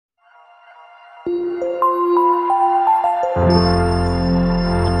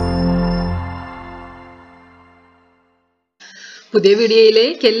പുതിയ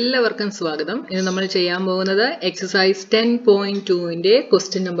വീഡിയോയിലേക്ക് എല്ലാവർക്കും സ്വാഗതം. ഇന്ന് നമ്മൾ ചെയ്യാൻ പോകുന്നത് എക്സസൈസ് 10.2 ന്റെ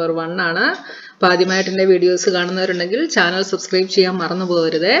ക്വസ്റ്റ്യൻ നമ്പർ 1 ആണ്. അപ്പോൾ ആദ്യമായിട്ട് എൻ്റെ വീഡിയോസ് കാണുന്നവരുണ്ടെങ്കിൽ ചാനൽ സബ്സ്ക്രൈബ് ചെയ്യാൻ മറന്നു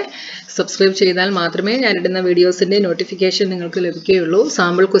പോകരുത്. സബ്സ്ക്രൈബ് ചെയ്താൽ മാത്രമേ ഞാനിടുന്ന വീഡിയോസിൻ്റെ നോട്ടിഫിക്കേഷൻ നിങ്ങൾക്ക് ലഭിക്കുകയുള്ളൂ.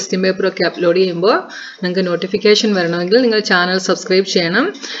 സാമ്പിൾ ക്വസ്റ്റ്യൻ പേപ്പറൊക്കെ അപ്ലോഡ് ചെയ്യുമ്പോൾ നിങ്ങൾക്ക് നോട്ടിഫിക്കേഷൻ വരണമെങ്കിൽ നിങ്ങൾ ചാനൽ സബ്സ്ക്രൈബ് ചെയ്യണം.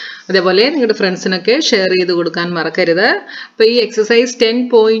 അതേപോലെ നിങ്ങളുടെ ഫ്രണ്ട്സിനൊക്കെ ഷെയർ ചെയ്ത് കൊടുക്കാൻ മറക്കരുത്. അപ്പോൾ ഈ എക്സസൈസ്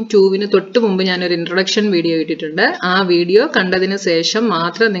 10.2 തൊട്ട് മുമ്പ് ഞാനൊരു ഇൻട്രൊഡക്ഷൻ വീഡിയോ ഇട്ടിട്ടുണ്ട്. ആ വീഡിയോ കണ്ടതിന് ശേഷം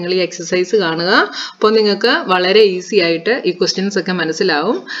മാത്രം നിങ്ങൾ ഈ എക്സസൈസ് കാണുക. അപ്പോൾ നിങ്ങൾക്ക് വളരെ ഈസി ആയിട്ട് ഈ ക്വസ്റ്റ്യൻസ് ഒക്കെ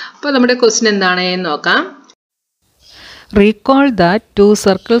മനസ്സിലാവും. അപ്പോൾ നമ്മുടെ ക്വസ്റ്റ്യൻ എന്താണെന്ന് നോക്കാം. Recall that two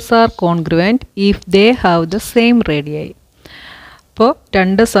circles are congruent if they have the same radii. അപ്പോൾ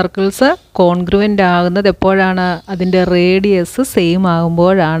രണ്ട് സർക്കിൾസ് കോൺഗ്രുവൻ്റ് ആകുന്നത് എപ്പോഴാണ്? അതിൻ്റെ റേഡിയസ് സെയിം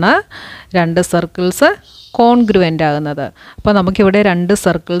ആകുമ്പോഴാണ് രണ്ട് സർക്കിൾസ് കോൺഗ്രുവൻ്റ് ആകുന്നത്. അപ്പോൾ നമുക്കിവിടെ രണ്ട്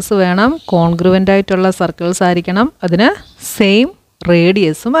സർക്കിൾസ് വേണം. കോൺഗ്രുവൻ്റ് ആയിട്ടുള്ള സർക്കിൾസ് ആയിരിക്കണം. അതിന് സെയിം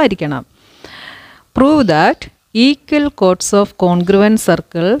റേഡിയസും ആയിരിക്കണം. Prove that equal chords of congruent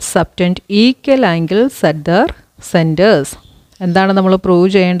circle subtend equal angles at there centres. എന്താണ് നമ്മൾ പ്രൂവ്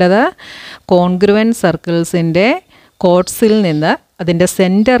ചെയ്യേണ്ടത്? കോൺഗ്രുവൻ്റ് സർക്കിൾസിൻ്റെ കോഡ്സിൽ നിന്ന് അതിൻ്റെ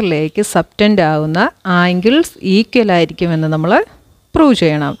സെൻറ്ററിലേക്ക് സബ്റ്റൻഡ് ആകുന്ന ആംഗിൾസ് ഈക്വൽ ആയിരിക്കുമെന്ന് നമ്മൾ പ്രൂവ്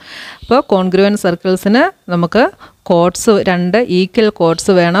ചെയ്യണം. അപ്പോൾ കോൺഗ്രുവൻ്റ് സർക്കിൾസിന് നമുക്ക് കോഡ്സ് രണ്ട് ഈക്വൽ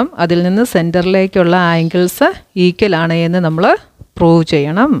കോഡ്സ് വേണം. അതിൽ നിന്ന് സെൻറ്ററിലേക്കുള്ള ആംഗിൾസ് ഈക്വൽ ആണ് എന്ന് നമ്മൾ പ്രൂവ്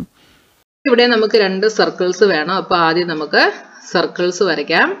ചെയ്യണം. ഇവിടെ നമുക്ക് രണ്ട് സർക്കിൾസ് വേണം. അപ്പോൾ ആദ്യം നമുക്ക് സർക്കിൾസ്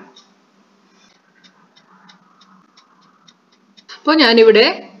വരയ്ക്കാം. അപ്പോൾ ഞാനിവിടെ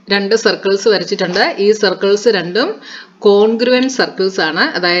രണ്ട് സർക്കിൾസ് വരച്ചിട്ടുണ്ട്. ഈ സർക്കിൾസ് രണ്ടും കോൺഗ്രുവൻ്റ് സർക്കിൾസ് ആണ്.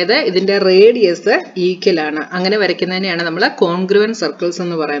 അതായത് ഇതിൻ്റെ റേഡിയസ് ഈക്വൽ ആണ്. അങ്ങനെ വരയ്ക്കുന്നതിനെയാണ് നമ്മൾ കോൺഗ്രുവൻ്റ് സർക്കിൾസ്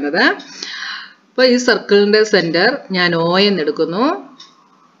എന്ന് പറയുന്നത്. അപ്പോൾ ഈ സർക്കിളിൻ്റെ സെൻറ്റർ ഞാൻ O എന്ന് എടുക്കുന്നു.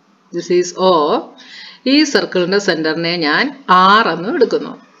 This is O. ഈ സർക്കിളിൻ്റെ സെൻറ്ററിനെ ഞാൻ R എന്ന്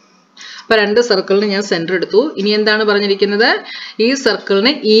എടുക്കുന്നു. അപ്പോൾ രണ്ട് സർക്കിളിന് ഞാൻ സെൻറ്റർ എടുത്തു. ഇനി എന്താണ് പറഞ്ഞിരിക്കുന്നത്? ഈ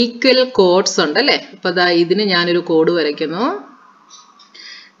സർക്കിളിന് ഈക്വൽ കോഡ്സ് ഉണ്ട് അല്ലേ? അപ്പോൾ അതാ ഇതിന് ഞാനൊരു കോഡ് വരയ്ക്കുന്നു.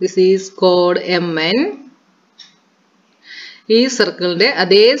 This is code MN. ഈ സർക്കിളിന്റെ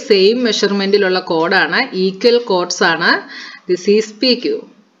അതേ സെയിം മെഷർമെന്റിലുള്ള കോഡാണ്, ഈക്വൽ കോഡ്സ് ആണ്. This is PQ.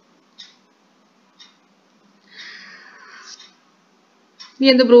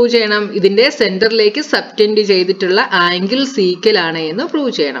 ഇനി എന്ത് പ്രൂവ് ചെയ്യണം? ഇതിന്റെ സെന്ററിലേക്ക് സബ്റ്റെൻഡ് ചെയ്തിട്ടുള്ള ആംഗിൾസ് ഈക്വൽ ആണ് എന്ന്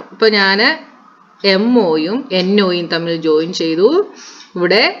പ്രൂവ് ചെയ്യണം. അപ്പൊ ഞാൻ MOയും NOയും തമ്മിൽ ജോയിൻ ചെയ്തു.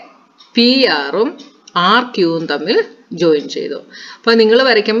 ഇവിടെ PRും RQവും തമ്മിൽ ജോയിൻ ചെയ്തു. അപ്പോൾ നിങ്ങൾ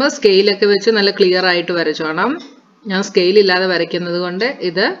വരയ്ക്കുമ്പോൾ സ്കെയിലൊക്കെ വെച്ച് നല്ല ക്ലിയർ ആയിട്ട് വരച്ചോണം. ഞാൻ സ്കെയിലില്ലാതെ വരയ്ക്കുന്നത് കൊണ്ട്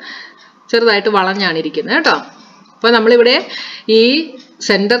ഇത് ചെറുതായിട്ട് വളഞ്ഞാണ് ഇരിക്കുന്നത് കേട്ടോ. അപ്പോൾ നമ്മളിവിടെ ഈ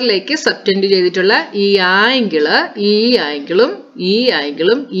സെൻറ്ററിലേക്ക് സബ്റ്റെൻഡ് ചെയ്തിട്ടുള്ള ഈ ആംഗിളും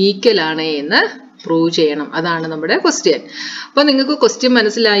ഈക്വൽ ആണ് എന്ന് പ്രൂവ് ചെയ്യണം. അതാണ് നമ്മുടെ ക്വസ്റ്റ്യൻ. അപ്പോൾ നിങ്ങൾക്ക് ക്വസ്റ്റ്യൻ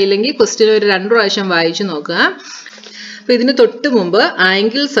മനസ്സിലായില്ലെങ്കിൽ ക്വസ്റ്റ്യൻ ഒരു 2 പ്രാവശ്യം വായിച്ചു നോക്കുക. അപ്പോൾ ഇതിന് തൊട്ട് മുമ്പ്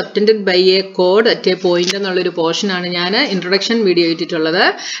angle subtended by A code at A point എന്നുള്ളൊരു പോർഷനാണ് ഞാൻ ഇൻട്രൊഡക്ഷൻ വീഡിയോ ഇട്ടിട്ടുള്ളത്.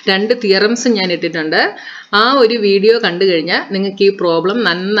 2 തിയറംസും ഞാൻ ഇട്ടിട്ടുണ്ട്. ആ ഒരു വീഡിയോ കണ്ടു കഴിഞ്ഞാൽ നിങ്ങൾക്ക് ഈ പ്രോബ്ലം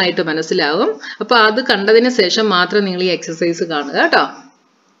നന്നായിട്ട് മനസ്സിലാവും. അപ്പോൾ അത് കണ്ടതിന് ശേഷം മാത്രം നിങ്ങൾ ഈ എക്സസൈസ് കാണുക കേട്ടോ.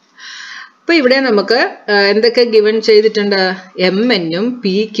 അപ്പോൾ ഇവിടെ നമുക്ക് എന്തൊക്കെ ഗിവൺ ചെയ്തിട്ടുണ്ട്? MNും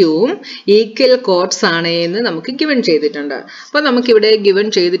PQവും ഈക്വൽ കോഡ്സ് ആണ് എന്ന് നമുക്ക് ഗിവൺ ചെയ്തിട്ടുണ്ട്. അപ്പോൾ നമുക്കിവിടെ ഗിവൺ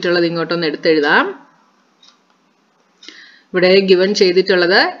ചെയ്തിട്ടുള്ളത് ഇങ്ങോട്ടൊന്ന് എടുത്തെഴുതാം. ഇവിടെ ഗിവൺ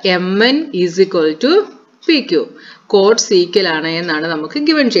ചെയ്തിട്ടുള്ളത് MN = PQ. കോഡ്സ് ഈക്വൽ ആണ് എന്നാണ് നമുക്ക്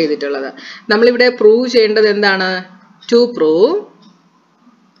ഗിവൺ ചെയ്തിട്ടുള്ളത്. നമ്മളിവിടെ പ്രൂവ് ചെയ്യേണ്ടത് എന്താണ്? ടു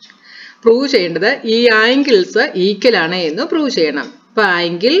പ്രൂവ് ചെയ്യേണ്ടത് ഈ ആംഗിൾസ് ഈക്വൽ ആണ് എന്ന് പ്രൂവ് ചെയ്യണം. അപ്പോൾ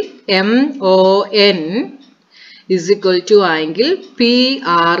ആംഗിൾ MON = ആംഗിൾ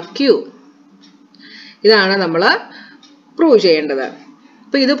PRQ. ഇതാണ് നമ്മൾ പ്രൂവ് ചെയ്യേണ്ടത്.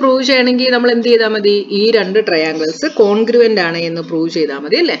 അപ്പോൾ ഇത് പ്രൂവ് ചെയ്യണമെങ്കിൽ നമ്മൾ എന്ത് ചെയ്താൽ മതി? ഈ രണ്ട് ട്രയാങ്കിൾസ് കോൺഗ്രുവൻ്റ് ആണ് എന്ന് പ്രൂവ് ചെയ്താൽ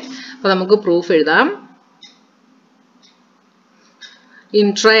മതി അല്ലേ? അപ്പോൾ നമുക്ക് പ്രൂഫ് എഴുതാം. In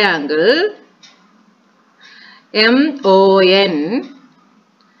triangle MON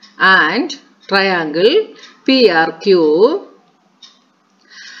and triangle PRQ.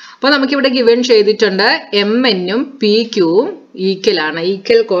 അപ്പോൾ നമുക്കിവിടെ ഗിവൺ ചെയ്തിട്ടുണ്ട് MNും PQവും ഈക്വൽ ആണ്,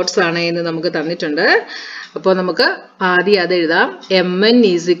 ഈക്വൽ കോഡ്സ് ആണ് എന്ന് നമുക്ക് തന്നിട്ടുണ്ട്. അപ്പോൾ നമുക്ക് ആദ്യം അത് എഴുതാം. MN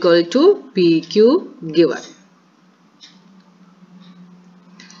 = PQ given.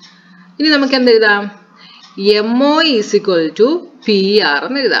 ഇനി നമുക്ക് എന്തെഴുതാം? MO = PR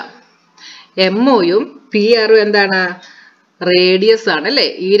എന്ന് എഴുതാം. MOയും PRും എന്താണ്? റേഡിയസ് ആണ് അല്ലേ?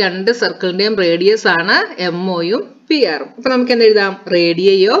 ഈ രണ്ട് സർക്കിളിന്റെയും റേഡിയസ് ആണ് MOയും PRും. അപ്പോൾ നമുക്ക് എന്തെഴുതാം?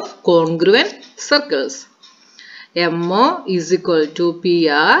 Radii of congruent circles. MO =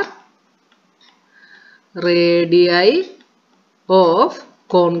 PR radii of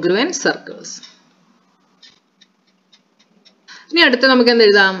congruent circles. ഇനി അടുത്ത നമുക്ക് എന്ത്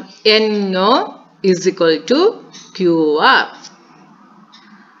എഴുതാം? NO is equal to QR.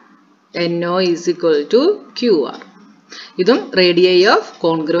 NO is equal to QR. ഇതും റേഡിയൈ ഓഫ്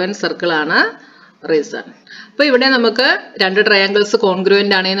കോൺഗ്രുവന്റ് സർക്കിൾ ആണ് റീസൺ. അപ്പോൾ ഇവിടെ നമുക്ക് രണ്ട് ട്രയാങ്കിൾസ്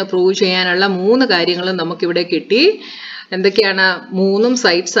കോൺഗ്രുവന്റ് ആണെന്ന് പ്രൂവ് ചെയ്യാനുള്ള 3 കാര്യങ്ങളും നമുക്ക് ഇവിടെ കിട്ടി. എന്തൊക്കെയാണ്? 3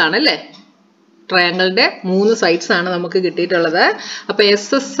 സൈഡ്സ് ആണ് അല്ലേ? ട്രയാങ്കിളിന്റെ 3 സൈഡ്സ് ആണ് നമുക്ക് കിട്ടിയിട്ടുള്ളത്. അപ്പോൾ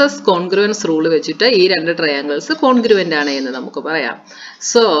SSS കോൺഗ്രുവൻസ് റൂൾ വെച്ചിട്ട് ഈ രണ്ട് ട്രയാങ്കിൾസ് കോൺഗ്രുവന്റ് ആണ് എന്ന് നമുക്ക് പറയാം.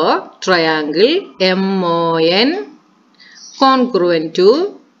 So triangle MON congruent to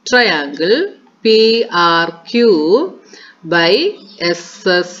triangle PRQ by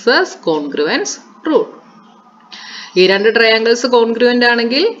SSS congruence rule. ഈ രണ്ട് ട്രയാങ്കിൾസ് കോൺഗ്രുവന്റ്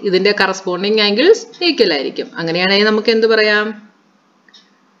ആണെങ്കിൽ ഇതിന്റെ കറസ്പോണ്ടിങ് ആംഗിൾസ് ഈക്വൽ ആയിരിക്കും. അങ്ങനെയാണെങ്കിൽ നമുക്ക് എന്ത് പറയാം?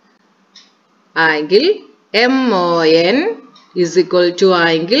 Angle MON is equal to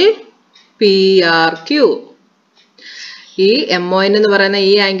angle PRQ. ഈ MON എന്ന് പറയുന്ന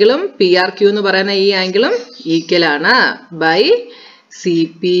ഈ ആംഗിളും PRQ എന്ന് പറയുന്ന ഈ ആംഗിളും ഈക്വൽ ആണ് ബൈ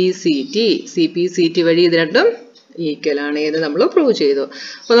CPCT. CPCT വഴി ഇത് രണ്ടും ഈക്വൽ ആണ് എന്ന് നമ്മൾ പ്രൂവ് ചെയ്തു.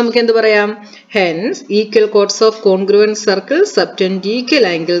 അപ്പോൾ നമുക്ക് എന്ത് പറയാം? Hence equal chords of congruent circle സബ്റ്റെൻഡ് equal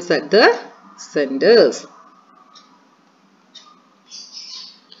angles at the centres.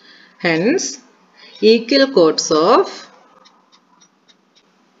 Hence equal chords of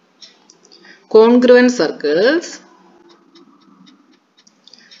congruent circles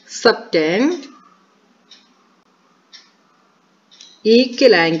സബ്റ്റെൻഡ്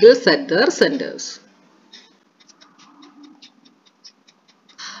equal angles at their centers.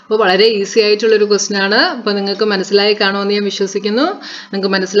 അപ്പോൾ വളരെ ഈസി ആയിട്ടുള്ളൊരു ക്വസ്റ്റ്യൻ ആണ്. അപ്പോൾ നിങ്ങൾക്ക് മനസ്സിലായി കാണുമെന്ന് ഞാൻ വിശ്വസിക്കുന്നു.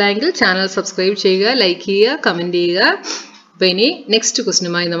 നിങ്ങൾക്ക് മനസ്സിലായെങ്കിൽ ചാനൽ സബ്സ്ക്രൈബ് ചെയ്യുക, ലൈക്ക് ചെയ്യുക, കമൻറ്റ് ചെയ്യുക. അപ്പോൾ ഇനി നെക്സ്റ്റ്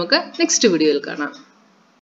ക്വസ്റ്റ്യനുമായി നമുക്ക് നെക്സ്റ്റ് വീഡിയോയിൽ കാണാം.